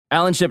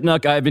Alan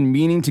Shipnuck, I've been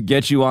meaning to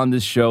get you on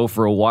this show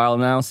for a while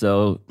now,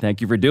 so thank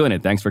you for doing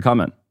it. Thanks for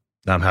coming.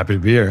 I'm happy to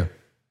be here.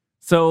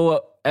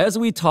 So as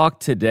we talk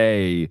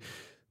today,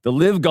 the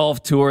LIV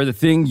Golf Tour, the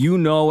thing you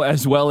know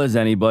as well as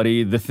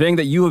anybody, the thing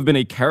that you have been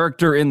a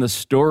character in the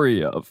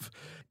story of,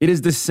 it is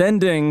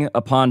descending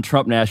upon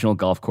Trump National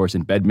Golf Course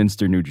in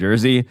Bedminster, New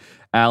Jersey.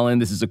 Alan,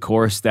 this is a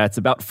course that's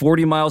about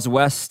 40 miles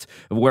west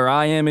of where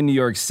I am in New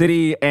York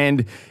City,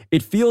 and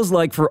it feels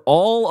like for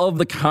all of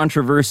the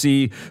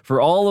controversy,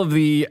 for all of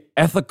the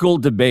ethical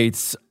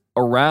debates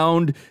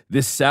around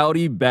this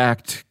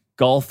Saudi-backed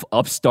golf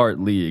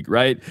upstart league,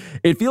 right?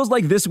 It feels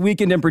like this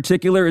weekend in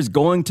particular is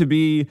going to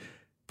be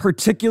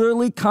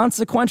particularly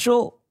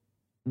consequential.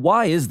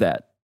 Why is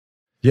that?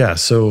 Yeah,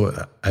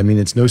 so, I mean,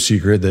 it's no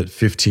secret that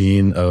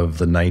 15 of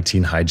the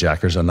 19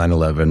 hijackers on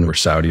 9/11 were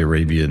Saudi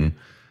Arabian.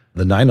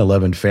 The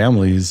 9/11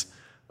 families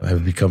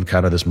have become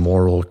kind of this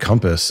moral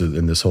compass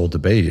in this whole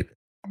debate.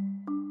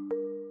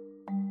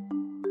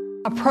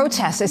 A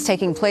protest is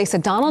taking place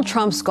at Donald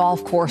Trump's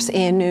golf course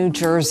in New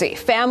Jersey.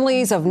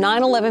 Families of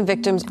 9/11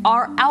 victims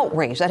are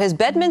outraged that his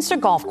Bedminster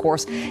golf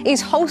course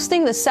is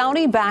hosting the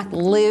Saudi-backed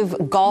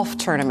LIV golf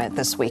tournament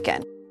this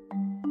weekend.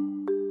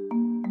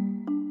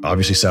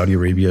 Obviously, Saudi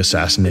Arabia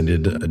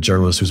assassinated a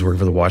journalist who was working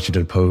for the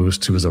Washington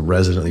Post, who was a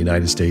resident of the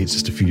United States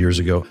just a few years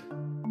ago.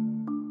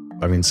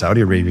 I mean, Saudi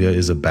Arabia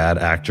is a bad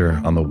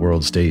actor on the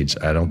world stage.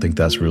 I don't think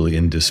that's really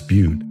in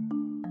dispute.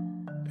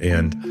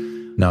 And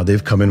now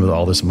they've come in with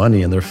all this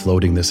money and they're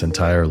floating this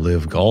entire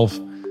LIV golf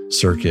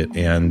circuit,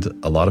 and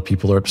a lot of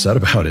people are upset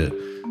about it.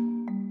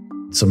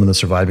 Some of the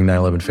surviving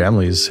 9/11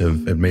 families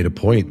have made a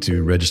point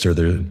to register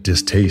their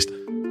distaste.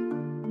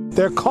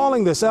 They're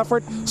calling this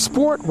effort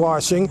sport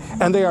washing,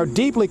 and they are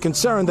deeply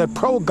concerned that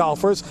pro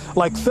golfers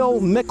like Phil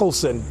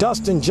Mickelson,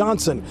 Dustin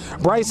Johnson,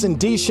 Bryson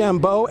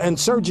DeChambeau, and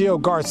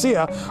Sergio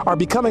Garcia are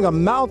becoming a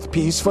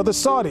mouthpiece for the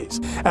Saudis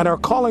and are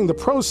calling the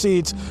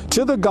proceeds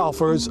to the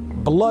golfers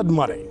blood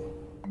money.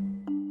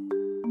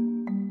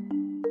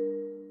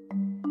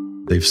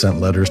 They've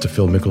sent letters to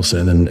Phil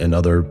Mickelson and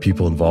other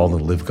people involved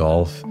in LIV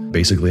Golf,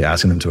 basically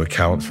asking them to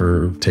account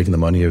for taking the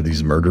money of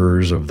these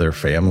murderers of their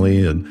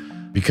family. And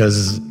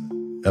because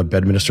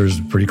Bedminster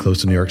is pretty close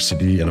to New York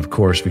City, and of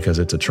course, because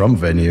it's a Trump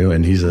venue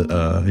and he's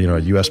a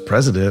U.S.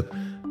 president,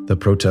 the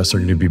protests are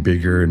going to be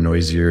bigger and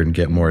noisier and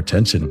get more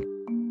attention.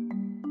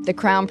 The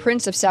Crown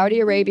Prince of Saudi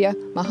Arabia,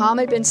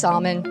 Mohammed bin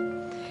Salman,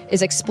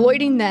 is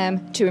exploiting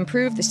them to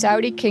improve the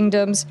Saudi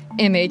kingdom's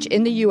image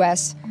in the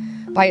U.S.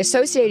 by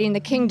associating the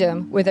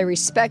kingdom with a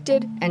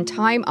respected and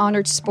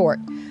time-honored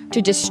sport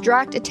to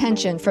distract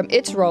attention from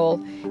its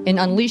role in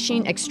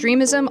unleashing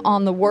extremism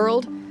on the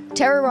world,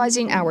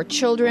 terrorizing our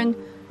children,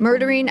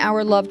 murdering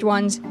our loved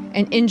ones,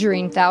 and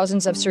injuring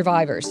thousands of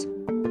survivors.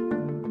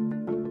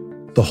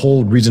 The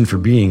whole reason for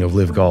being of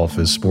LIV Golf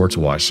is sports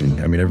washing.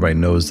 I mean, everybody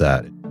knows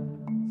that.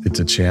 It's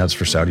a chance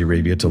for Saudi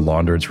Arabia to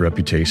launder its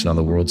reputation on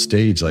the world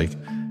stage. Like,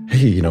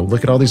 hey,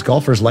 look at all these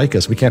golfers like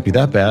us. We can't be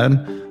that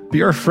bad.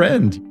 Be our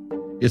friend.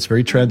 It's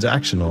very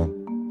transactional.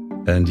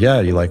 And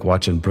yeah, you like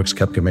watching Brooks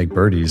Koepka make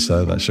birdies.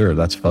 Sure,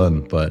 that's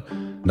fun. But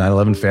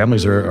 9/11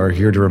 families are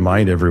here to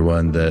remind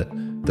everyone that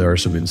there are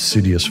some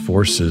insidious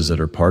forces that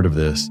are part of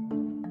this.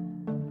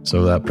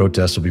 So that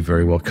protest will be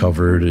very well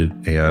covered,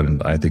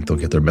 and I think they'll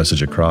get their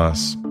message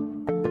across.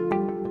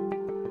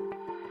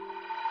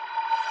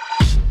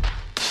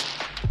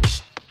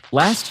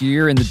 Last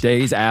year, in the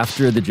days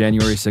after the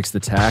January 6th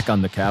attack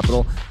on the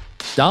Capitol,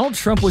 Donald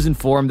Trump was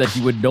informed that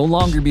he would no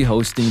longer be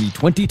hosting the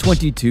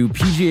 2022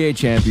 PGA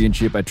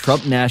Championship at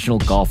Trump National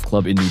Golf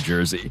Club in New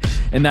Jersey,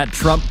 and that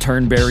Trump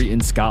Turnberry in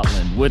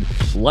Scotland would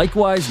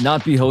likewise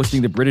not be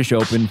hosting the British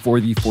Open for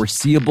the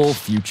foreseeable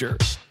future.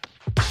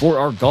 For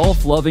our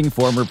golf-loving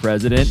former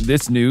president,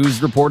 this news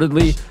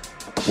reportedly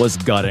was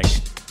gutting.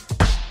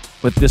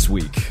 But this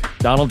week,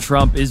 Donald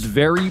Trump is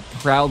very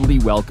proudly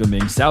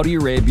welcoming Saudi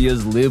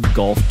Arabia's LIV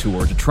Golf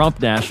Tour to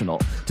Trump National,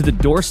 to the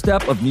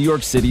doorstep of New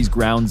York City's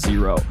Ground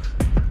Zero,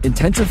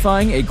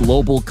 intensifying a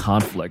global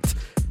conflict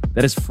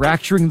that is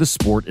fracturing the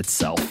sport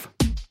itself.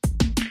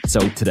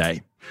 So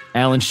today,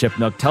 Alan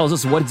Shipnuck tells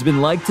us what it's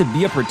been like to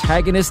be a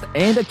protagonist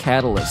and a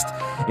catalyst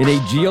in a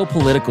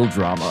geopolitical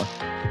drama,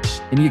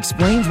 and he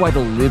explains why the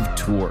LIV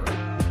Tour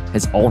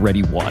has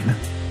already won.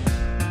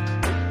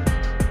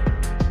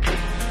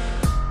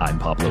 I'm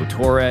Pablo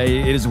Torre.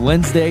 It is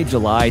Wednesday,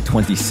 July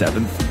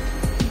 27th.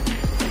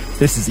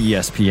 This is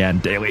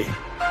ESPN Daily.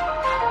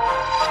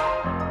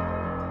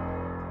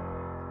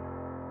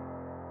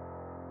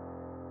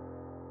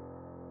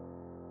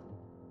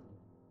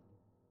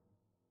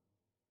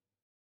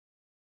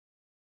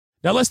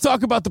 Now let's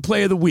talk about the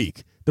play of the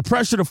week. The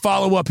pressure to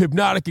follow up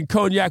Hypnotic and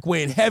Cognac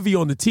weighing heavy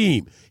on the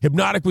team.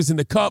 Hypnotic was in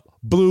the cup,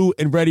 blue,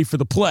 and ready for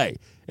the play.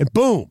 And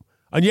boom,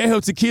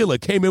 Añejo Tequila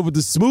came in with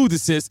the smooth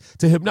assist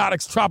to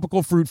Hypnotic's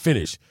tropical fruit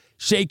finish.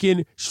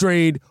 Shaken,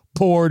 strained,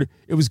 poured.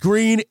 It was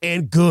green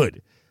and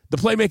good. The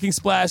playmaking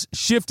splash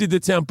shifted the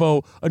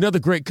tempo. Another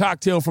great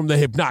cocktail from the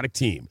Hypnotic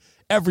team.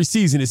 Every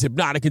season is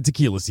Hypnotic and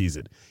Tequila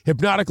season.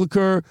 Hypnotic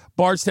Liqueur,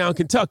 Bardstown,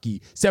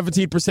 Kentucky.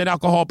 17%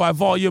 alcohol by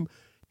volume.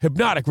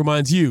 Hypnotic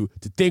reminds you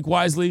to think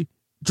wisely,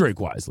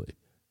 drink wisely.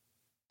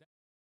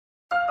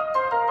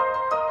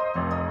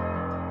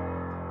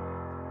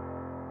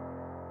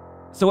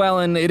 So,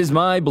 Alan, it is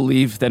my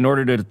belief that in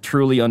order to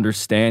truly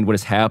understand what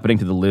is happening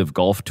to the LIV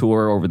Golf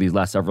Tour over these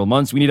last several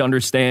months, we need to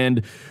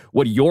understand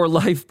what your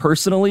life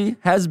personally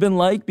has been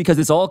like, because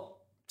it's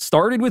all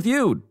started with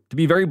you, to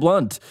be very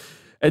blunt.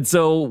 And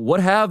so what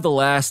have the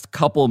last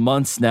couple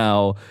months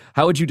now,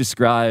 how would you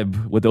describe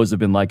what those have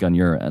been like on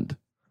your end?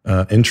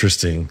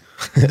 Interesting,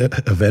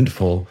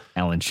 eventful.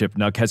 Alan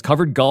Shipnuck has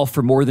covered golf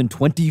for more than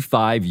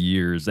 25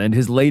 years, and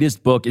his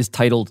latest book is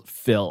titled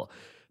Phil,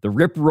 the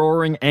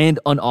rip-roaring and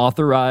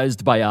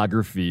unauthorized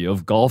biography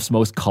of golf's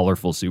most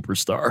colorful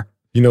superstar.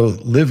 You know,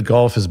 LIV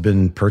Golf has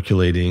been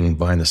percolating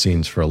behind the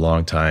scenes for a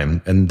long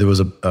time. And there was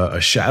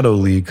a shadow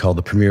league called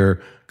the Premier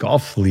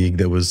Golf League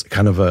that was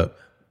kind of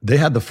they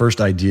had the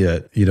first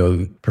idea. You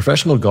know,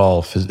 professional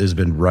golf has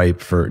been ripe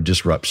for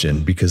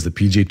disruption because the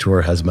PGA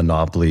Tour has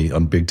monopoly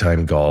on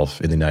big-time golf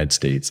in the United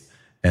States.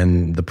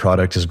 And the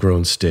product has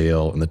grown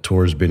stale and the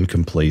tour has been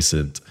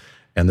complacent.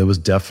 And there was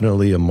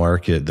definitely a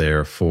market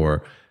there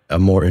for a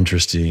more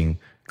interesting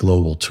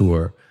global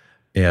tour.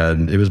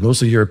 And it was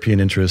mostly European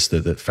interests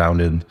that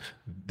founded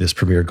this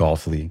Premier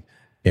Golf League.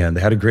 And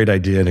they had a great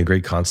idea and a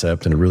great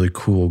concept and a really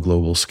cool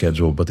global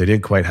schedule, but they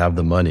didn't quite have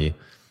the money.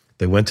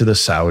 They went to the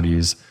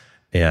Saudis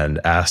and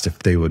asked if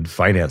they would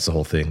finance the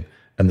whole thing.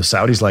 And the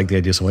Saudis liked the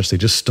idea so much, they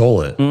just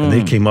stole it. And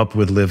they came up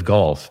with LIV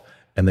Golf.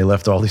 And they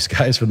left all these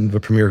guys from the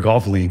Premier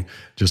Golf League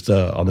just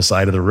on the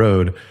side of the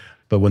road.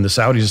 But when the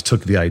Saudis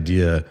took the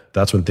idea,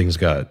 that's when things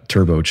got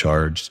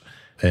turbocharged.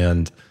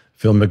 And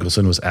Phil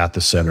Mickelson was at the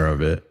center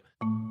of it.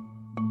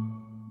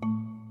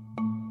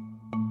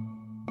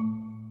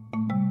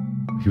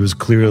 He was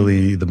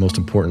clearly the most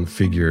important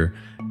figure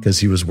because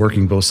he was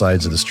working both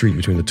sides of the street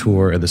between the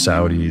tour and the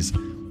Saudis.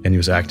 And he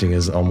was acting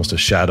as almost a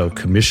shadow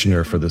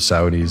commissioner for the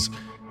Saudis,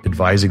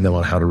 advising them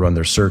on how to run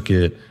their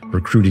circuit,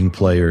 recruiting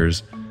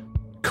players.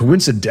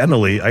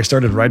 Coincidentally, I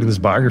started writing this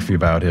biography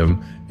about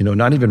him, you know,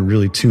 not even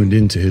really tuned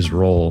into his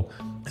role.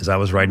 As I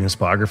was writing this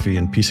biography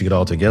and piecing it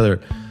all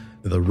together,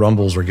 the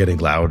rumbles were getting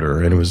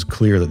louder, and it was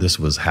clear that this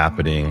was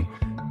happening.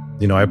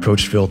 You know, I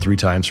approached Phil 3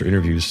 times for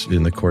interviews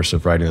in the course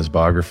of writing this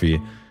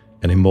biography,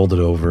 and he mulled it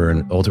over,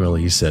 and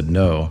ultimately he said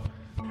no.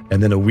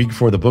 And then a week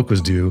before the book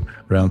was due,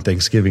 around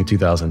Thanksgiving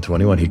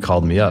 2021, he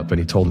called me up and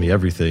he told me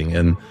everything.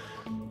 And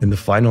in the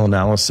final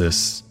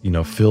analysis, you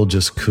know, Phil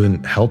just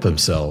couldn't help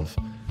himself.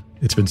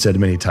 It's been said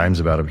many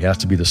times about him, he has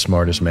to be the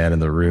smartest man in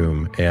the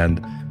room.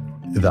 And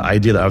the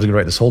idea that I was going to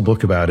write this whole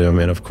book about him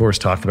and, of course,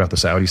 talk about the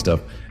Saudi stuff,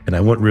 and I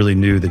really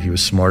knew that he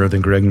was smarter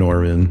than Greg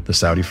Norman, the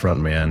Saudi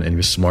frontman, and he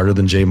was smarter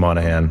than Jay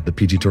Monahan, the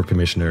PGA Tour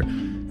commissioner,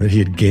 and that he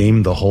had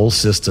gamed the whole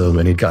system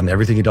and he'd gotten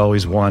everything he'd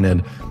always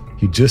wanted.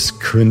 He just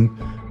couldn't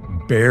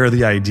bear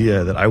the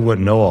idea that I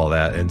wouldn't know all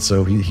that. And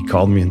so he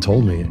called me and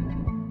told me.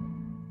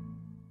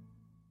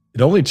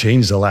 It only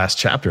changed the last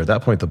chapter. At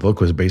that point, the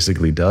book was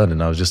basically done,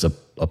 and I was just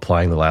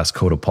applying the last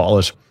coat of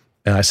polish.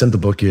 And I sent the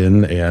book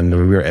in, and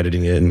we were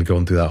editing it and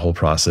going through that whole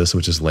process,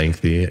 which is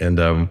lengthy.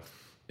 And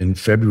in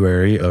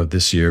February of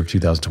this year, of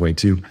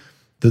 2022,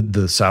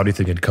 the Saudi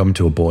thing had come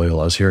to a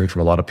boil. I was hearing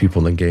from a lot of people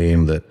in the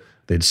game that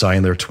they'd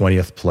signed their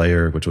 20th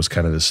player, which was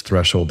kind of this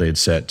threshold they'd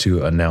set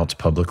to announce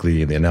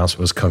publicly. And the announcement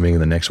was coming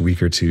in the next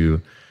week or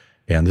two.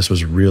 And this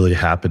was really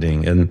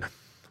happening. And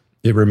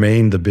it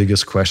remained the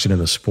biggest question in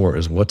the sport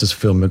is, what does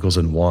Phil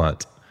Mickelson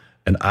want?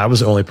 And I was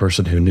the only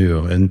person who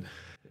knew. And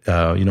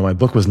you know, my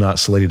book was not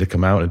slated to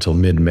come out until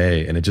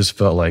mid-May, and it just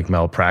felt like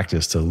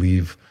malpractice to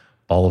leave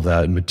all of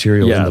that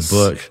material in the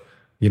book,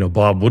 you know,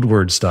 Bob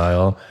Woodward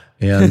style.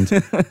 And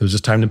it was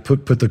just time to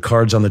put the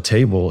cards on the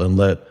table and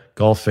let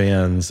golf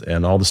fans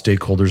and all the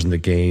stakeholders in the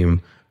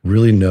game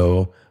really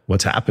know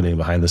what's happening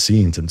behind the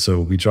scenes. And so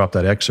we dropped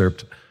that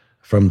excerpt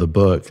from the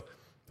book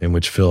in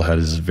which Phil had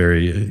his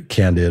very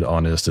candid,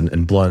 honest,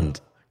 and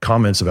blunt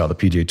comments about the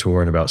PGA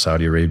Tour and about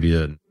Saudi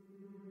Arabia.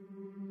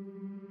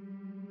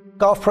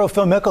 Golf pro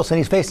Phil Mickelson,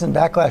 he's facing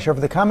backlash over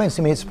the comments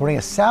he made supporting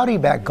a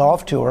Saudi-backed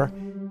golf tour.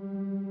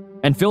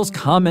 And Phil's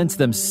comments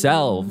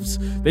themselves,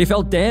 they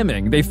felt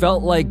damning. They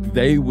felt like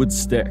they would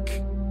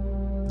stick.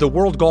 The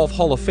World Golf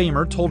Hall of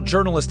Famer told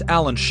journalist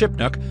Alan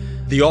Shipnuck,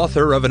 the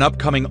author of an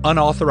upcoming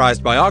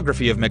unauthorized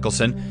biography of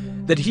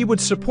Mickelson, that he would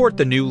support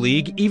the new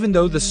league even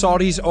though the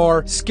Saudis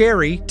are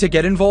scary to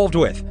get involved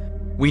with.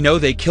 We know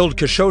they killed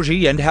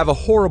Khashoggi and have a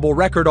horrible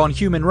record on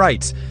human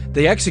rights.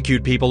 They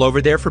execute people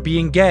over there for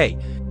being gay.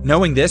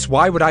 Knowing this,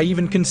 why would I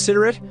even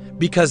consider it?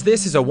 Because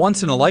this is a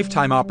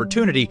once-in-a-lifetime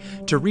opportunity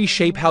to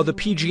reshape how the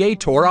PGA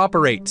Tour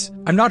operates.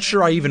 I'm not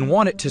sure I even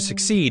want it to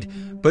succeed,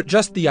 but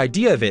just the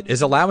idea of it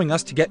is allowing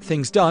us to get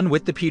things done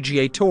with the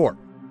PGA Tour.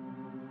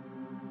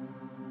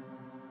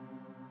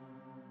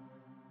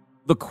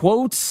 The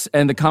quotes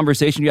and the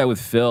conversation you had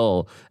with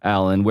Phil,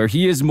 Alan, where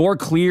he is more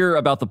clear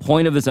about the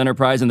point of this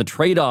enterprise and the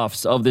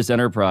trade-offs of this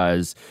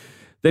enterprise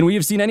than we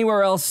have seen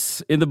anywhere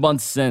else in the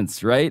months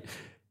since, right?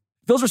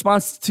 Phil's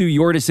response to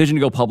your decision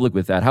to go public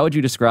with that, how would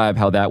you describe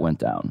how that went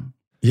down?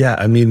 Yeah,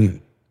 I mean,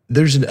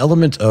 there's an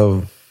element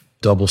of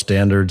double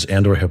standards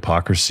and or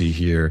hypocrisy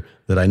here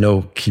that I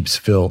know keeps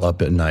Phil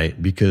up at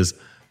night, because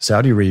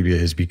Saudi Arabia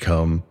has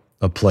become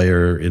a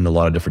player in a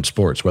lot of different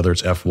sports, whether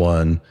it's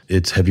F1,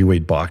 it's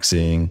heavyweight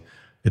boxing,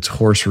 it's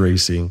horse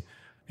racing.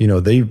 You know,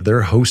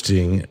 they're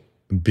hosting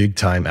big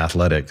time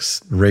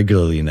athletics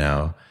regularly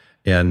now.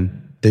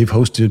 And they've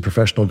hosted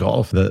professional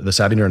golf. The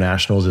Saudi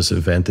International is this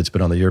event that's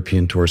been on the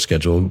European Tour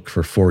schedule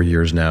for 4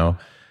 years now.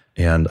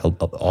 And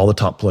all the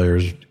top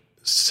players,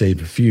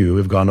 save a few,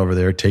 have gone over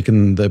there,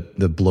 taken the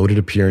bloated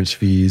appearance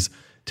fees,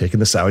 taken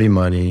the Saudi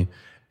money.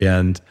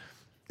 And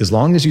as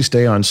long as you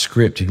stay on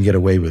script, you can get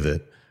away with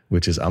it,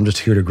 which is, I'm just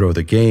here to grow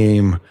the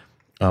game.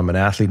 I'm an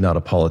athlete, not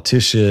a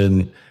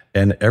politician.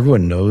 And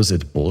everyone knows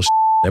it's bullshit.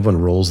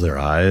 Everyone rolls their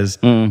eyes.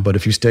 But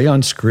if you stay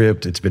on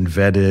script, it's been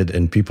vetted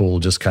and people will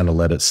just kind of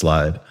let it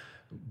slide.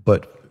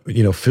 But,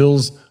 you know,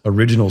 Phil's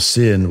original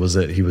sin was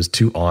that he was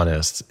too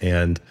honest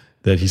and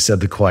that he said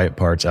the quiet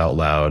parts out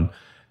loud.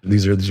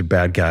 These are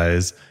bad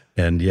guys.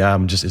 And yeah,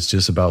 it's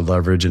just about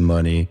leverage and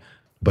money.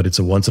 But it's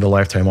a once in a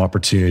lifetime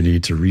opportunity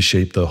to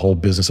reshape the whole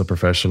business of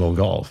professional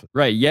golf.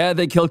 Right. Yeah,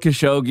 they kill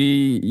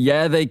Khashoggi.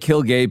 Yeah, they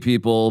kill gay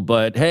people.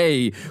 But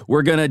hey,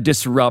 we're going to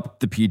disrupt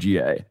the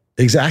PGA.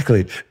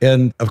 Exactly.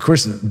 And of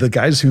course, the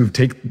guys who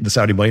take the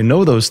Saudi money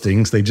know those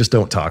things. They just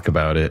don't talk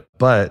about it.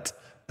 But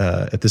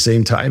at the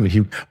same time,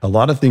 a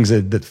lot of things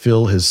that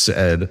Phil has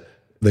said,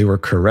 they were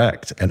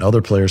correct. And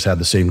other players had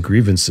the same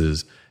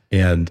grievances.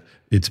 And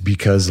it's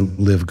because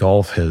Live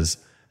Golf has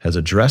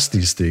addressed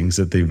these things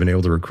that they've been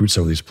able to recruit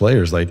some of these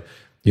players. Like,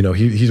 you know,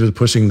 he was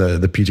pushing the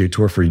PGA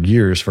Tour for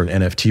years for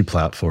an NFT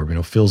platform. You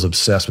know, Phil's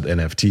obsessed with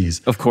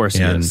NFTs. Of course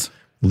he is.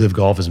 Live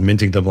Golf is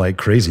minting them like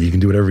crazy. You can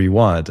do whatever you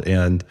want.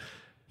 And,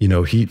 you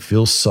know,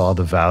 Phil saw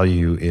the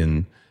value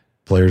in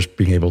players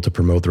being able to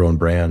promote their own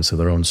brands to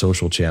their own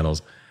social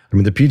channels. I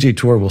mean, the PGA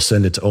Tour will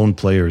send its own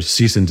players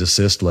cease and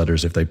desist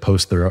letters if they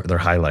post their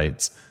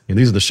highlights. You know,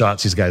 these are the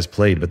shots these guys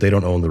played, but they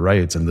don't own the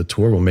rights, and the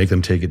tour will make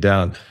them take it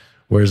down.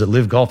 Whereas at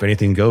Live Golf,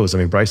 anything goes. I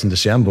mean, Bryson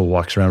DeChambeau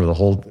walks around with a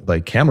whole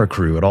camera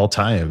crew at all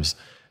times,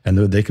 and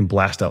they can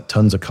blast out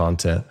tons of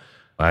content.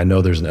 I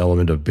know there's an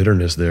element of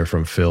bitterness there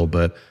from Phil,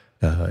 but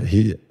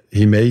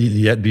he may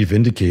yet be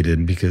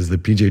vindicated because the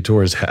PGA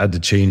Tour has had to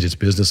change its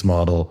business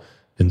model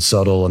in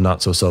subtle and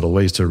not so subtle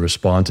ways to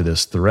respond to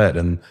this threat,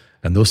 and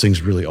those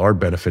things really are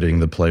benefiting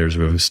the players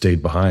who have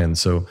stayed behind.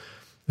 So,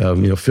 you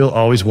know, Phil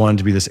always wanted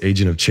to be this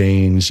agent of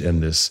change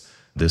and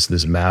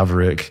this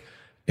maverick.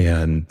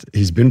 And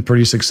he's been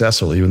pretty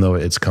successful, even though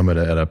it's come at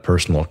a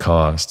personal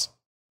cost.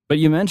 But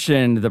you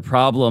mentioned the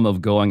problem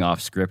of going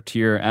off script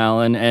here,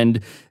 Alan,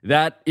 and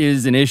that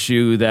is an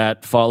issue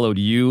that followed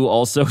you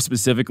also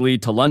specifically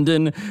to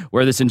London,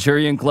 where the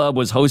Centurion Club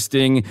was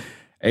hosting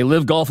a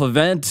Live Golf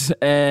event.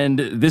 And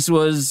this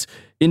was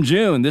in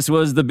June. This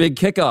was the big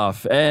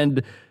kickoff.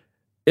 And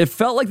it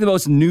felt like the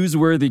most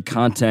newsworthy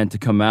content to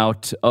come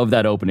out of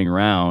that opening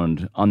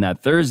round on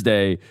that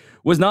Thursday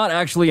was not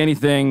actually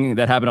anything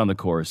that happened on the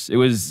course. It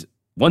was,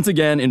 once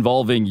again,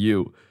 involving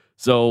you.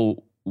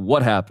 So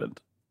what happened?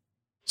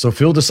 So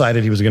Phil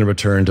decided he was going to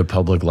return to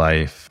public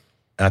life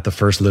at the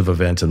first Live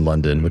event in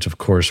London, which of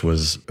course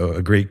was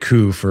a great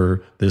coup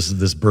for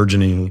this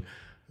burgeoning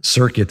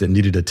circuit that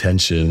needed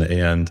attention.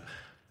 And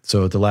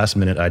so at the last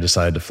minute, I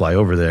decided to fly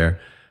over there.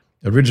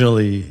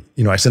 Originally,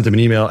 you know, I sent them an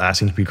email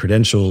asking to be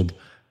credentialed,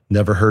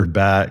 never heard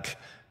back.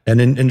 And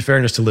in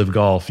fairness to Live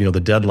Golf, you know, the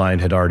deadline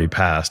had already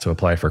passed to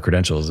apply for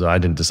credentials. I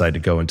didn't decide to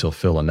go until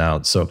Phil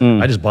announced. So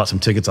I just bought some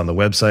tickets on the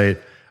website.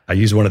 I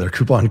used one of their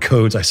coupon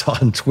codes I saw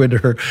on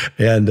Twitter.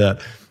 And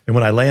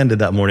when I landed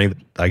that morning,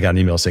 I got an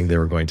email saying they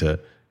were going to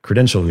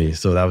credential me.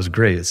 So that was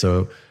great.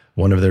 So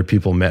one of their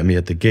people met me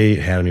at the gate,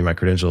 handed me my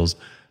credentials,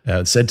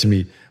 said to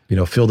me, you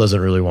know, Phil doesn't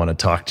really want to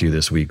talk to you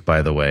this week,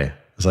 by the way. I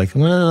was like,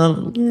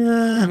 well,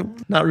 yeah,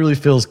 not really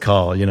Phil's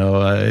call. You know,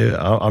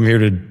 I'm here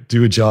to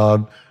do a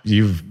job.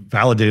 You've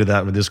validated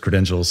that with this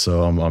credentials,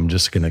 so I'm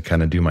just going to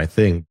kind of do my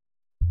thing.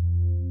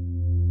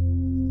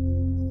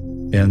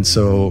 And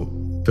so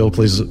Phil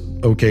plays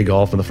okay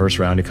golf in the first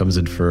round. He comes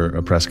in for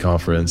a press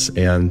conference,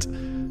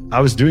 and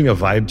I was doing a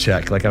vibe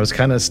check. Like, I was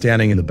kind of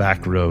standing in the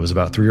back row. It was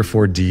about 3 or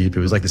 4 deep. It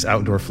was like this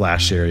outdoor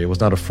flash area. It was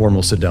not a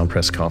formal sit-down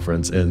press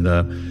conference, and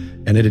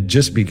it had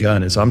just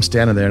begun. And so I'm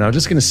standing there, and I was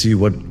just going to see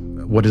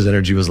what his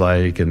energy was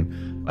like.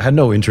 And I had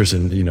no interest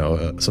in, you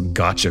know, some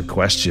gotcha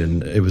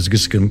question. It was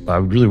just, I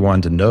really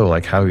wanted to know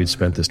like how he'd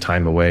spent this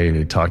time away, and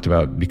he talked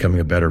about becoming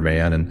a better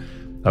man. And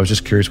I was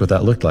just curious what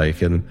that looked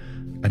like. And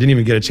I didn't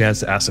even get a chance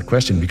to ask the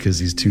question because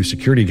these 2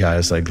 security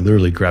guys like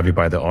literally grabbed me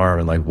by the arm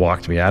and like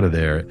walked me out of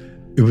there.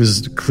 It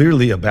was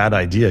clearly a bad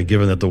idea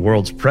given that the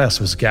world's press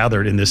was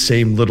gathered in the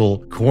same little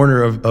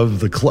corner of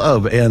the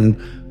club.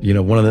 And, you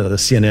know, one of the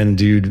CNN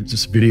dude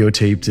just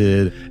videotaped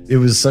it. It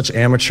was such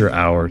amateur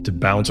hour to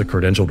bounce a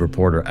credentialed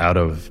reporter out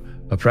of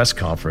a press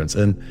conference.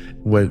 And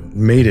what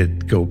made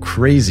it go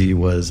crazy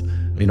was,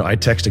 you know, I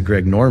texted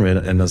Greg Norman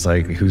and I was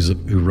like,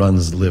 who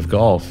runs Live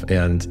Golf.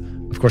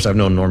 And of course I've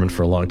known Norman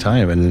for a long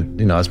time. And,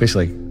 you know, I was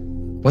basically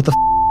like, what the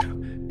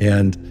f-?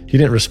 And he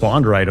didn't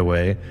respond right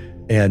away.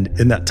 And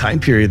in that time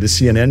period, the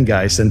CNN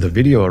guy sent the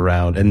video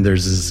around, and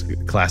there's this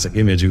classic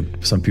image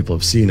some people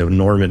have seen of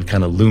Norman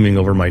kind of looming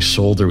over my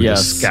shoulder with a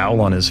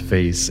scowl on his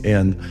face.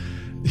 And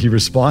he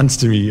responds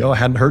to me, I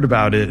hadn't heard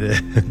about it.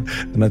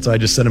 And that's why I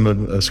just sent him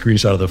a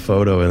screenshot of the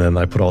photo, and then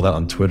I put all that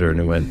on Twitter, and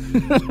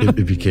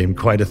it became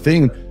quite a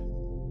thing.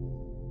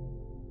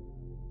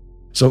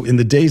 So in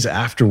the days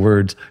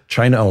afterwards,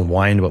 trying to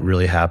unwind what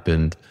really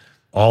happened,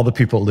 all the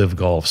people at Live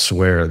Golf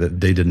swear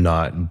that they did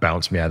not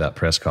bounce me out of that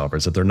press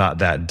conference, that they're not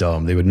that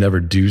dumb. They would never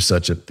do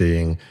such a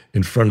thing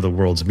in front of the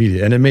world's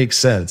media. And it makes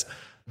sense.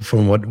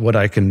 From what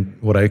I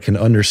can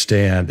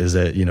understand is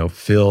that,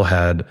 Phil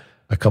had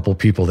a couple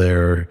people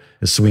there,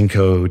 his swing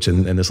coach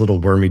and this little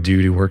wormy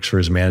dude who works for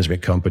his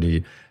management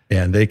company.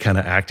 And they kind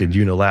of acted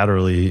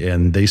unilaterally,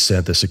 and they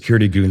sent the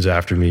security goons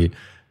after me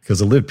because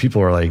the Live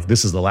people are like,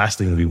 this is the last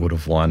thing we would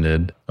have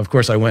wanted. Of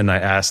course, I went and I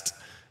asked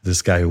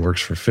this guy who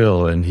works for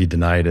Phil, and he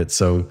denied it.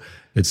 So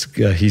it's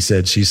he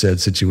said, she said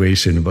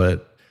situation,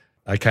 but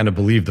I kind of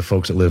believe the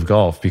folks at Live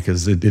Golf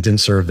because it didn't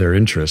serve their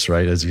interests,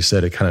 right? As you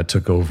said, it kind of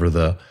took over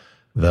the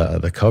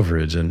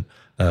coverage, and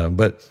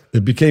but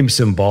it became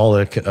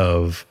symbolic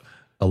of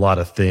a lot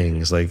of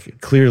things.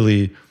 Like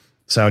clearly,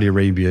 Saudi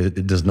Arabia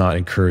does not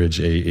encourage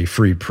a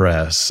free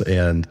press,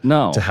 and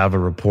to have a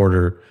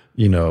reporter,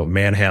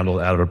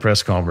 manhandled out of a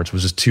press conference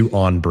was just too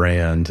on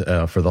brand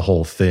for the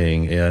whole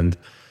thing. And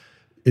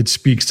it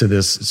speaks to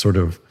this sort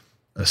of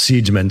a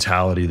siege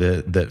mentality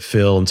that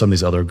Phil and some of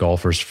these other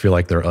golfers feel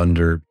like they're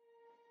under.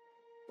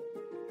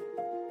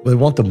 They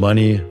want the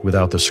money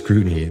without the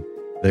scrutiny.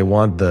 They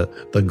want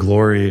the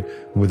glory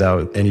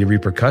without any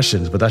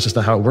repercussions, but that's just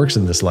not how it works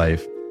in this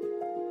life.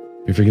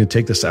 If you're going to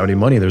take the Saudi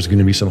money, there's going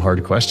to be some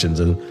hard questions,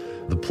 and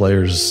the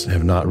players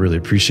have not really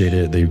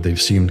appreciated it. They've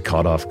seemed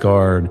caught off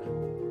guard.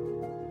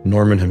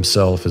 Norman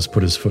himself has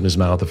put his foot in his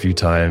mouth a few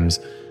times.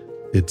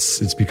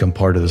 It's become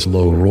part of this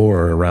low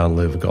roar around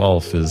Live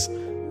Golf. Is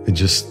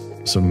just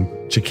some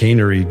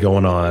chicanery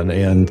going on,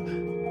 and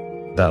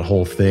that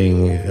whole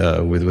thing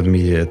with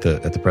media at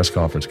the press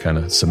conference kind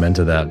of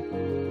cemented that.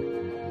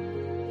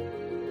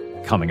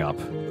 Coming up,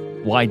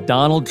 why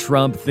Donald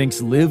Trump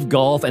thinks Live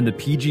Golf and the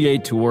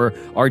PGA Tour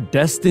are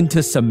destined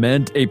to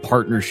cement a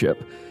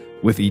partnership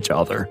with each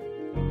other.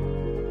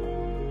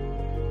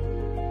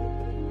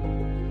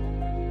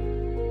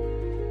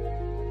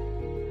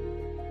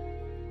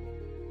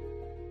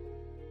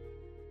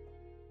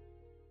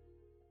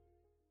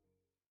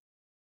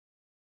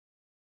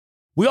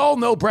 We all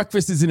know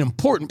breakfast is an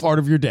important part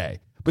of your day,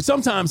 but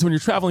sometimes when you're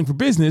traveling for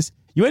business,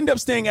 you end up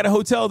staying at a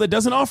hotel that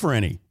doesn't offer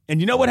any. And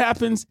you know what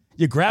happens?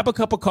 You grab a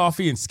cup of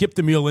coffee and skip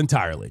the meal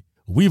entirely.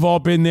 We've all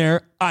been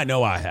there. I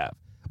know I have.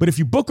 But if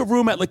you book a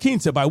room at La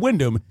Quinta by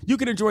Wyndham, you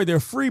can enjoy their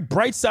free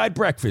Bright Side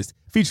breakfast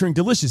featuring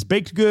delicious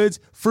baked goods,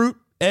 fruit,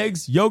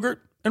 eggs,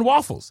 yogurt, and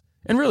waffles.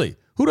 And really,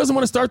 who doesn't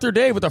want to start their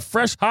day with a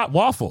fresh, hot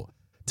waffle?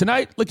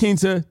 Tonight, La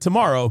Quinta.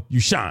 Tomorrow,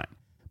 you shine.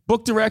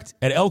 Book direct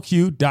at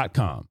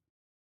LQ.com.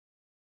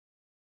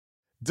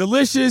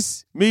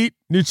 Delicious, meat,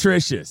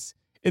 nutritious.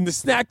 In the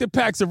snack that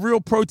packs a real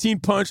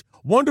protein punch,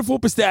 Wonderful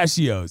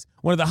Pistachios,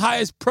 one of the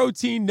highest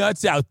protein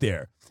nuts out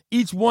there.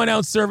 Each 1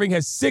 ounce serving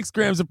has 6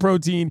 grams of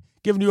protein,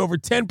 giving you over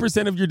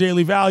 10% of your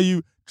daily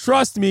value.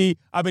 Trust me,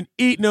 I've been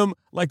eating them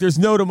like there's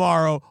no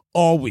tomorrow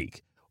all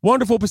week.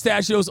 Wonderful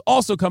Pistachios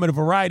also come in a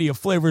variety of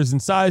flavors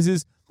and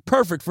sizes,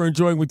 perfect for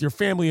enjoying with your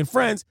family and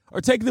friends or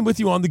taking them with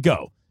you on the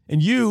go.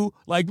 And you,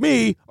 like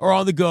me, are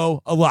on the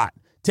go a lot.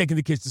 Taking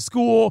the kids to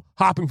school,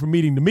 hopping from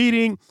meeting to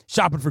meeting,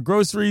 shopping for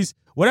groceries,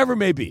 whatever it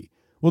may be.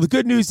 Well, the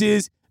good news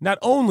is not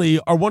only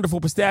are Wonderful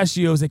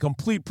Pistachios a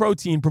complete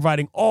protein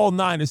providing all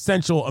 9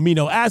 essential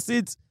amino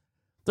acids,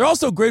 they're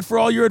also great for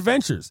all your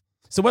adventures.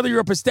 So whether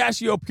you're a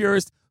pistachio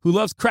purist who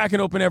loves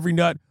cracking open every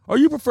nut or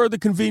you prefer the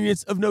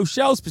convenience of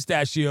no-shells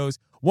pistachios,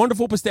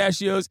 Wonderful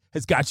Pistachios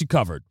has got you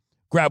covered.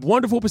 Grab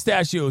Wonderful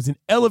Pistachios and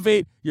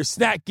elevate your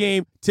snack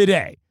game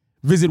today.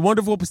 Visit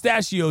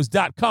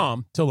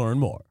WonderfulPistachios.com to learn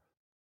more.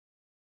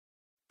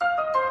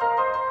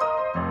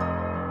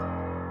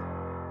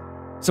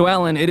 So,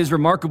 Alan, it is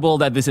remarkable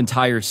that this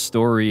entire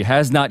story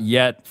has not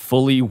yet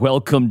fully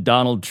welcomed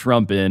Donald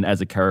Trump in as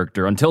a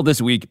character until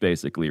this week,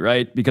 basically,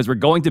 right? Because we're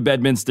going to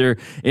Bedminster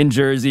in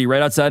Jersey,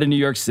 right outside of New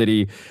York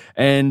City.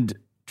 And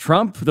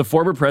Trump, the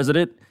former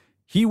president,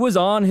 he was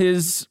on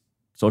his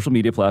social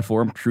media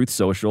platform, Truth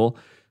Social,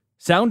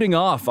 sounding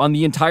off on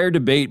the entire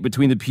debate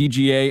between the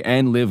PGA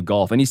and Live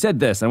Golf. And he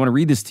said this, I want to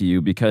read this to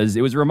you because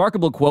it was a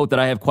remarkable quote that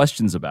I have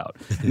questions about.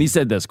 And he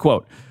said this,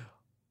 quote,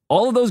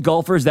 "All of those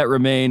golfers that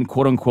remain,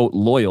 quote unquote,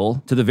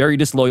 loyal to the very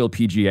disloyal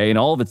PGA in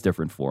all of its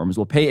different forms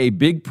will pay a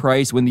big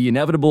price when the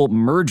inevitable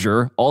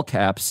merger, all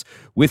caps,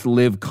 with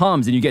Live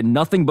comes. And you get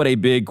nothing but a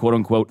big, quote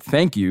unquote,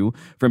 thank you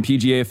from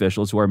PGA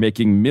officials who are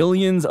making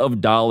millions of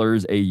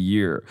dollars a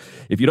year.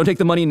 If you don't take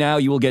the money now,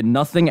 you will get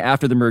nothing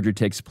after the merger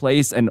takes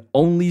place and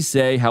only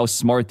say how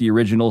smart the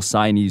original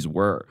signees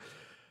were."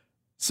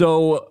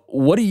 So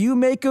what do you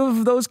make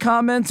of those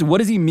comments? What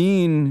does he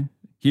mean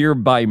here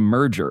by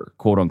merger,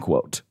 quote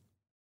unquote?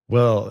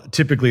 Well,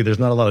 typically there's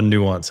not a lot of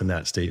nuance in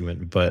that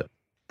statement, but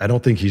I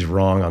don't think he's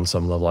wrong on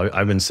some level.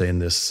 I've been saying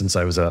this since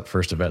I was at that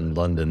first event in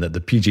London, that the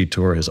PGA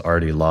Tour has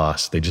already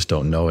lost. They just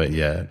don't know it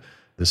yet.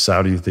 The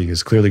Saudi thing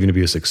is clearly going to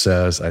be a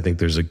success. I think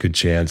there's a good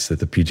chance that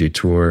the PGA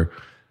Tour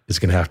is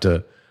going to have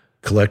to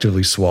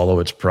collectively swallow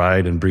its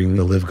pride and bring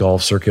the LIV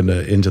Golf circuit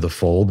into the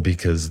fold,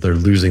 because they're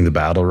losing the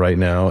battle right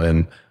now.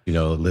 And,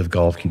 LIV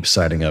Golf keeps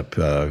signing up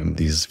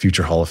these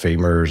future Hall of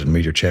Famers and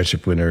major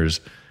championship winners.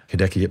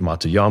 Hideki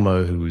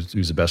Matsuyama,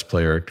 who's the best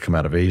player to come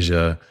out of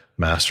Asia,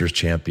 Masters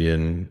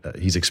champion,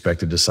 he's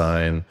expected to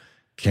sign.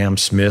 Cam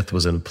Smith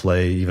was in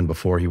play even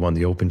before he won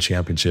the Open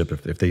Championship.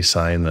 If they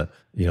sign the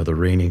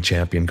reigning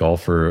champion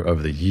golfer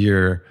of the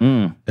year.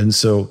 And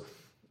so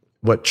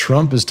what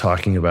Trump is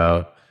talking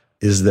about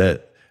is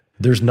that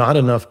there's not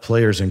enough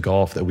players in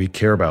golf that we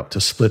care about to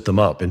split them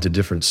up into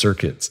different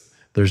circuits.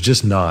 There's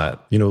just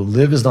not.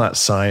 LIV has not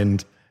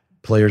signed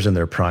players in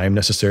their prime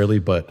necessarily,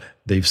 but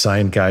they've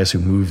signed guys who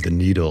move the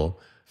needle.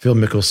 Phil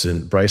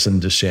Mickelson, Bryson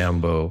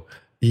DeChambeau,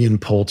 Ian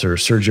Poulter,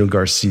 Sergio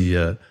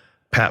Garcia,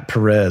 Pat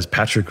Perez,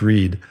 Patrick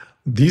Reed.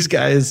 These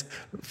guys,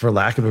 for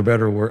lack of a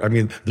better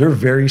word, they're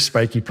very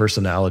spiky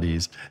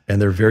personalities,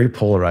 and they're very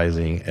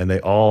polarizing, and they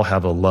all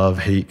have a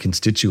love-hate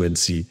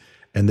constituency,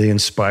 and they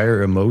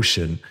inspire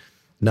emotion.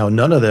 Now,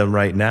 none of them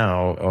right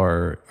now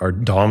are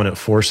dominant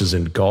forces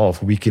in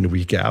golf week in,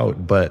 week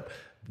out, but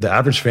the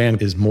average fan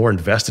is more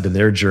invested in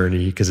their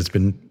journey because it's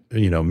been,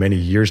 many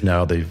years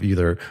now they've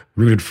either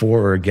rooted for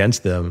or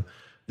against them.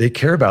 They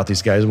care about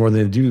these guys more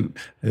than they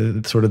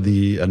do sort of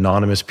the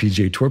anonymous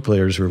PGA Tour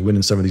players who are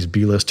winning some of these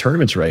B-list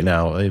tournaments right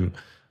now.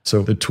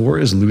 So the tour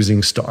is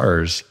losing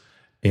stars,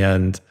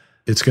 and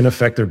it's going to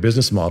affect their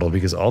business model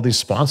because all these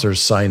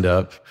sponsors signed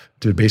up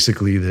to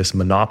basically this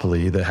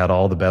monopoly that had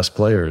all the best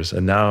players.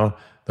 And now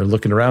they're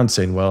looking around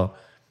saying, well,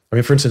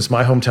 for instance,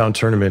 my hometown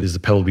tournament is the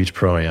Pebble Beach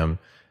Pro-Am,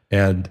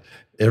 and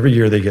every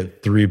year they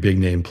get 3 big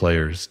name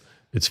players.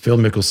 It's Phil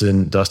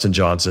Mickelson, Dustin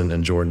Johnson,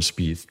 and Jordan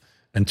Spieth.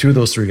 And 2 of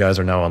those 3 guys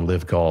are now on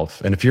LIV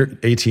Golf. And if you're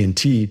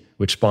AT&T,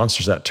 which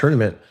sponsors that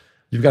tournament,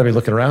 you've got to be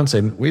looking around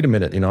saying, wait a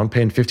minute, I'm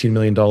paying $15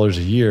 million a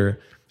year,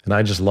 and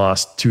I just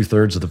lost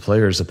 2/3 of the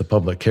players that the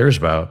public cares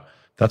about.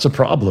 That's a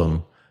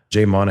problem.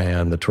 Jay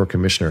Monahan, the tour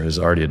commissioner, has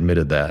already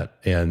admitted that.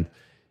 And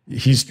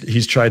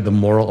he's tried the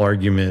moral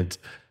argument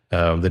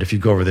that if you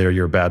go over there,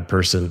 you're a bad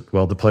person.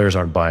 Well, the players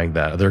aren't buying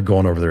that. They're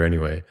going over there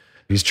anyway.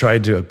 He's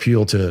tried to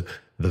appeal to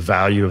the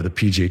value of the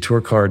PGA Tour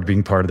card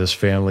being part of this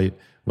family.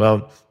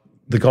 Well,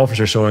 the golfers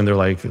are showing they're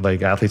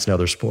like athletes in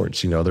other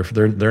sports.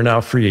 They're now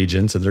free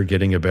agents, and they're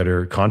getting a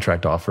better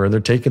contract offer, and they're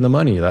taking the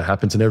money. That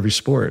happens in every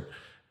sport.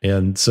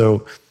 And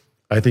so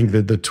I think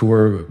that the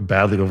tour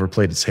badly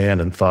overplayed its hand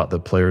and thought that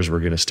players were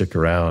going to stick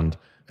around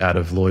out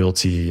of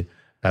loyalty,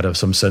 out of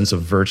some sense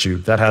of virtue.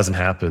 That hasn't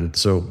happened.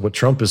 So what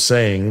Trump is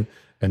saying,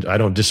 and I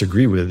don't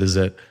disagree with, is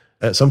that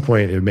at some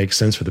point it makes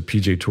sense for the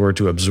PGA Tour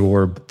to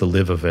absorb the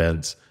LIV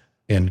events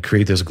and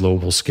create this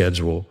global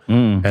schedule.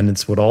 And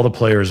it's what all the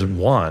players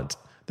want.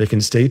 They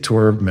can stay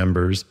tour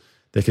members.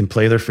 They can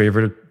play their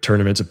favorite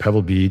tournaments at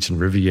Pebble Beach and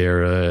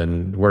Riviera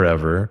and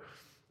wherever.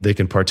 They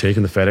can partake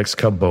in the FedEx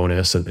Cup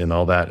bonus and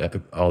all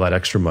that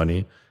extra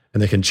money.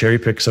 And they can cherry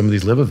pick some of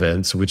these LIV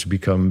events, which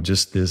become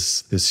just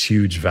this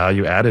huge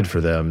value added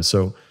for them.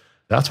 So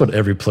that's what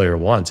every player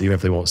wants, even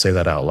if they won't say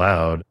that out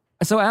loud.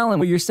 So, Alan,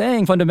 what you're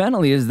saying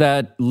fundamentally is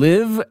that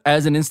LIV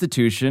as an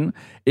institution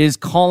is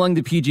calling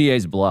the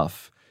PGA's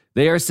bluff.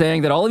 They are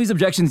saying that all of these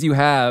objections you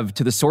have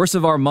to the source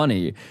of our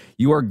money,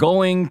 you are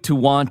going to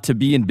want to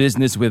be in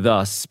business with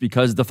us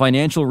because the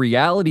financial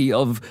reality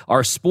of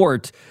our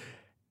sport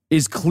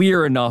is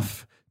clear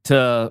enough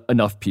to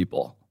enough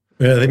people.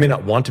 Yeah, they may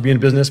not want to be in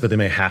business, but they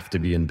may have to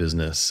be in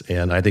business.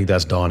 And I think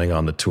that's dawning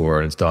on the tour,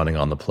 and it's dawning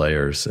on the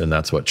players. And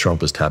that's what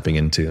Trump is tapping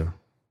into.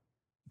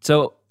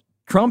 So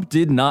Trump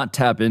did not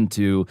tap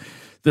into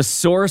the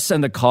source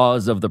and the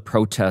cause of the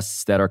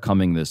protests that are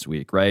coming this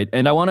week, right?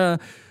 And I want to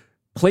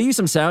play you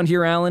some sound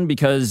here, Alan,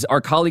 because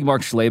our colleague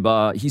Mark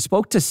Schleba, he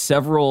spoke to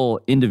several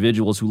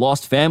individuals who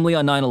lost family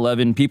on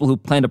 9/11, people who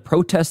plan to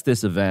protest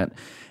this event.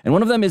 And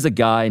one of them is a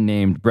guy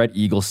named Brett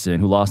Eagleson,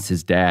 who lost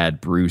his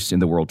dad, Bruce, in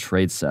the World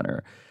Trade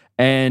Center.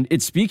 And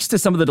it speaks to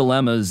some of the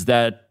dilemmas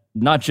that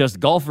not just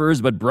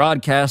golfers, but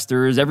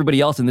broadcasters, everybody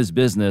else in this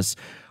business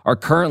are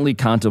currently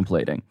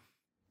contemplating.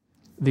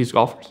 These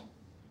golfers,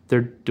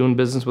 they're doing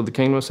business with the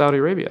Kingdom of Saudi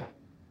Arabia.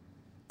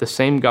 The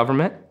same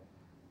government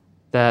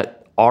that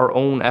our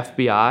own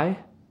FBI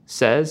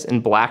says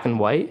in black and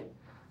white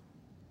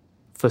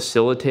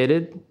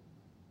facilitated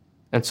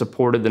and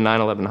supported the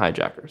 9/11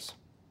 hijackers.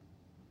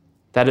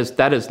 That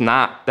is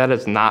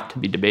not to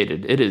be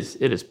debated. It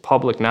is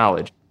public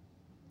knowledge.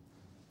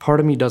 Part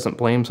of me doesn't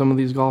blame some of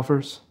these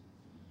golfers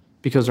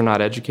because they're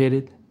not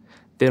educated.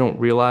 They don't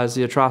realize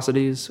the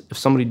atrocities. If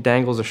somebody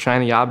dangles a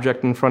shiny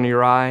object in front of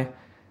your eye,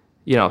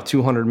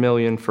 $200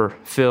 million for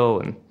Phil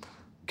and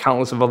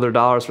countless of other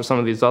dollars for some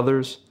of these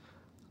others,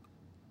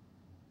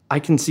 I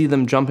can see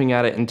them jumping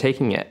at it and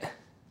taking it.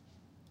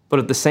 But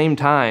at the same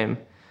time,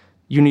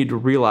 you need to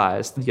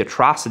realize the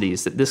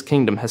atrocities that this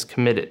kingdom has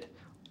committed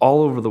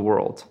all over the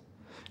world.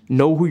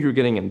 Know who you're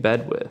getting in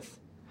bed with.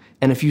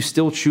 And if you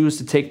still choose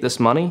to take this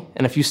money,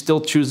 and if you still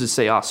choose to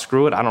say, oh,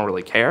 screw it, I don't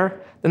really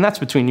care, then that's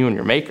between you and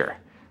your maker.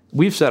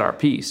 We've said our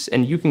piece,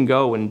 and you can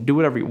go and do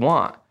whatever you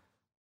want.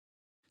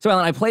 So,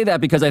 Alan, I play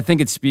that because I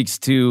think it speaks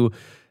to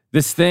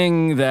this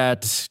thing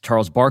that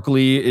Charles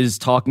Barkley is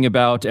talking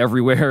about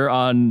everywhere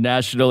on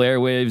national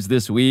airwaves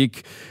this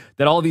week,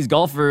 that all these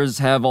golfers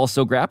have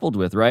also grappled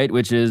with, right?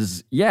 Which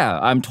is, yeah,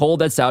 I'm told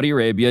that Saudi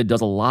Arabia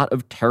does a lot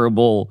of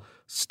terrible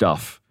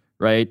stuff,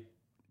 right?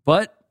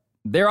 But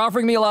they're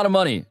offering me a lot of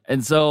money.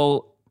 And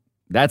so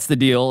that's the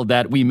deal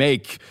that we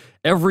make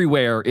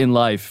everywhere in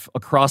life,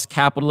 across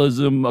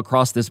capitalism,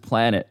 across this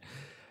planet.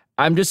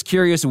 I'm just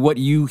curious what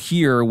you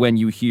hear when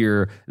you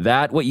hear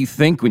that, what you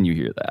think when you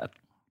hear that.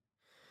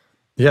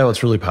 Yeah, well,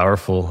 it's really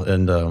powerful,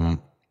 and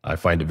I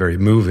find it very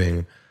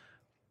moving.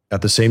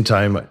 At the same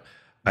time,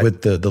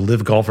 what the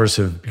live golfers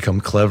have become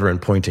clever in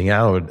pointing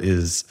out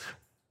is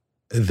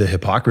the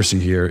hypocrisy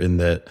here, in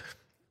that,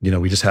 you know,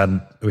 we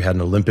had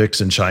an Olympics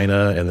in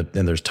China,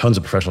 and there's tons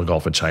of professional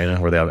golf in China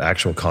where they have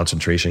actual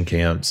concentration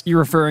camps. You're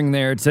referring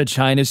there to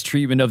China's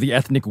treatment of the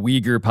ethnic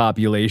Uyghur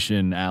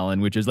population, Alan,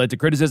 which has led to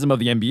criticism of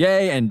the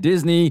NBA and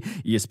Disney,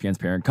 ESPN's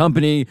parent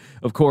company,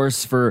 of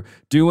course, for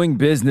doing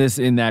business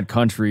in that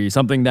country,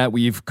 something that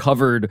we've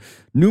covered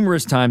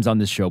numerous times on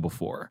this show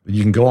before.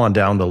 You can go on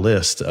down the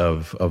list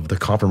of the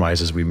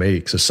compromises we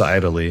make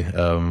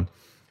societally.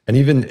 And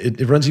even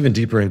it runs even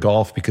deeper in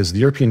golf, because the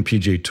European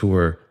PGA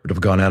Tour would have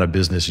gone out of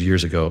business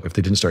years ago if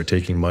they didn't start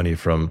taking money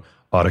from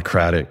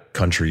autocratic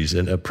countries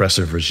and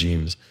oppressive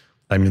regimes.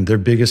 I mean, their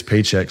biggest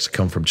paychecks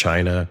come from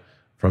China,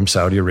 from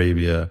Saudi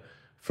Arabia,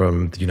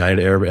 from the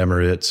United Arab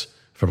Emirates,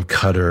 from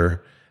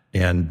Qatar,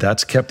 and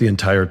that's kept the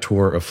entire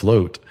tour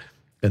afloat.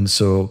 And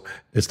so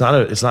it's not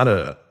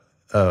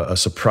a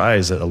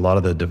surprise that a lot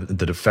of the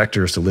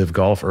defectors to live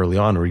golf early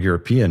on were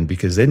European,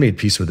 because they made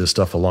peace with this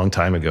stuff a long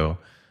time ago.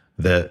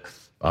 That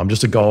I'm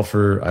just a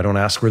golfer. I don't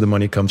ask where the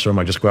money comes from.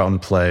 I just go out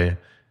and play,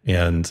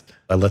 and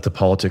I let the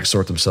politics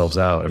sort themselves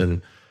out.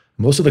 And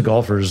most of the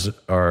golfers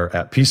are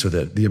at peace with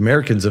it. The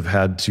Americans have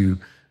had to,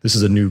 this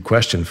is a new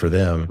question for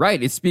them.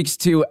 Right. It speaks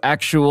to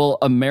actual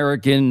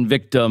American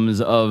victims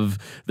of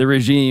the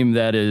regime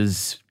that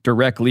is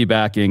directly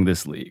backing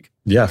this league.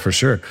 Yeah, for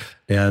sure.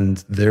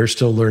 And they're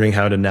still learning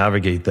how to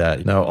navigate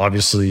that. Now,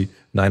 obviously,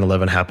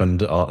 9/11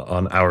 happened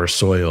on our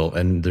soil,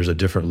 and there's a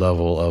different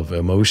level of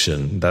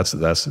emotion. That's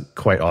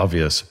quite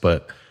obvious,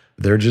 but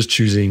they're just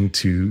choosing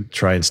to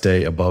try and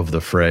stay above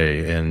the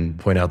fray and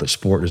point out that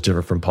sport is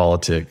different from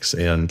politics,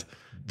 and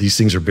these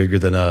things are bigger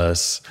than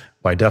us.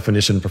 By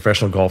definition, a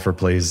professional golfer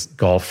plays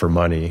golf for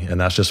money, and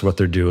that's just what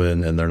they're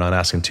doing, and they're not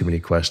asking too many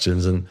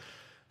questions. And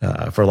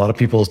for a lot of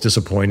people, it's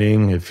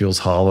disappointing. It feels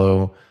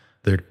hollow.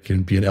 There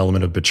can be an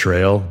element of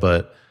betrayal,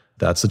 but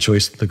that's the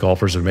choice the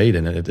golfers have made,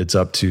 and it's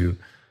up to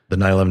the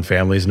 9/11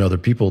 families and other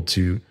people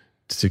to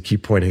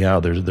keep pointing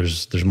out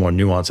there's more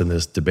nuance in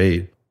this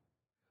debate.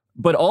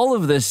 But all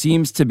of this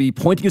seems to be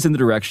pointing us in the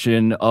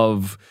direction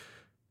of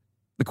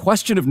the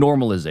question of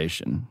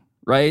normalization,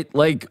 right?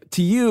 Like,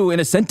 to you, in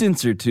a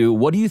sentence or two,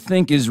 what do you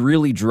think is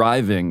really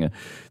driving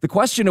the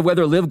question of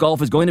whether live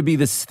golf is going to be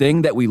this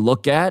thing that we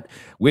look at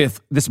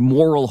with this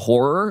moral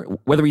horror,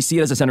 whether we see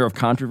it as a center of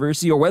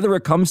controversy, or whether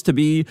it comes to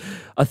be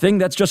a thing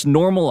that's just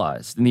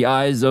normalized in the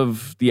eyes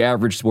of the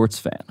average sports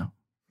fan?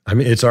 I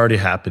mean, it's already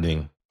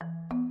happening.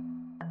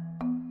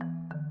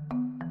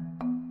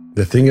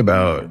 The thing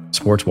about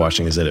sports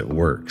washing is that it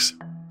works.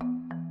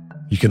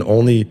 You can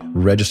only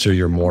register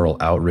your moral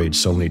outrage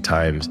so many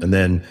times, and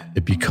then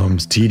it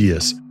becomes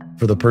tedious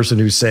for the person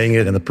who's saying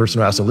it and the person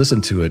who has to listen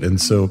to it. And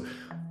so,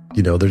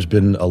 you know, there's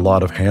been a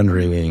lot of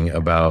hand-wringing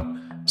about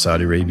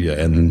Saudi Arabia,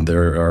 and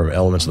there are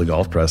elements of the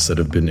golf press that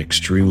have been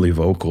extremely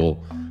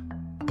vocal.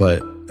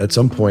 But at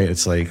some point,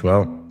 it's like,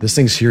 well, this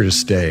thing's here to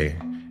stay,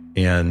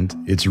 and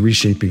it's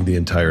reshaping the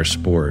entire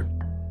sport.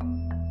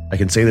 I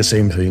can say the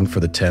same thing for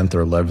the 10th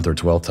or 11th or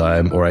 12th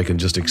time, or I can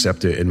just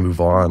accept it and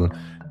move on.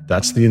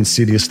 That's the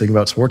insidious thing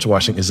about sports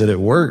washing, is that it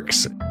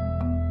works.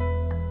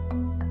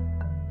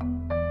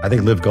 I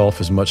think live golf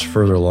is much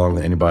further along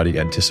than anybody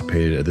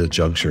anticipated at this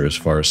juncture as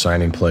far as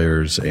signing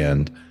players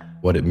and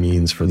what it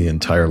means for the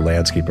entire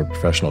landscape of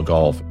professional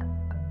golf.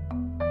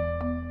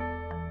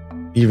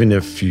 Even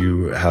if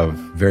you have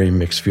very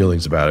mixed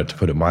feelings about it, to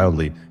put it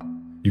mildly,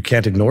 you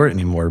can't ignore it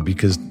anymore,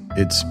 because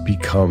it's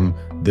become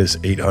this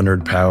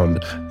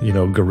 800-pound,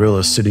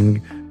 gorilla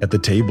sitting at the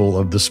table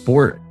of the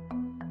sport.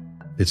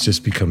 It's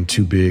just become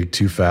too big,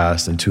 too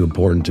fast, and too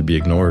important to be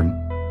ignored.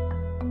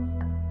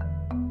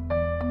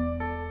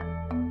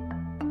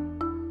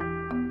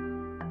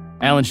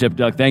 Alan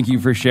Shipnuck, thank you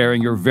for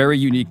sharing your very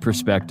unique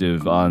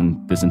perspective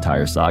on this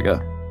entire saga.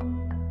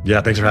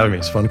 Yeah, thanks for having me.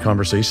 It's a fun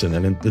conversation,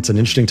 and it's an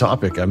interesting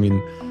topic. I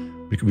mean,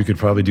 we could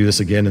probably do this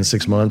again in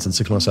 6 months and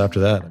 6 months after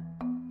that.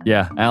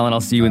 Yeah, Alan,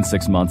 I'll see you in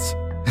 6 months.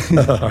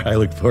 All right, I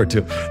look forward to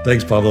it.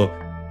 Thanks, Pablo.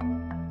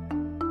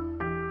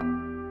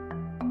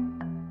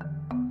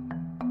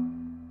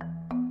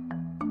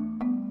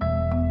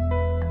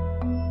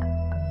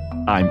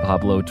 I'm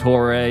Pablo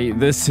Torre.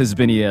 This has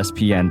been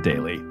ESPN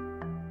Daily.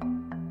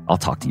 I'll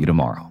talk to you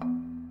tomorrow.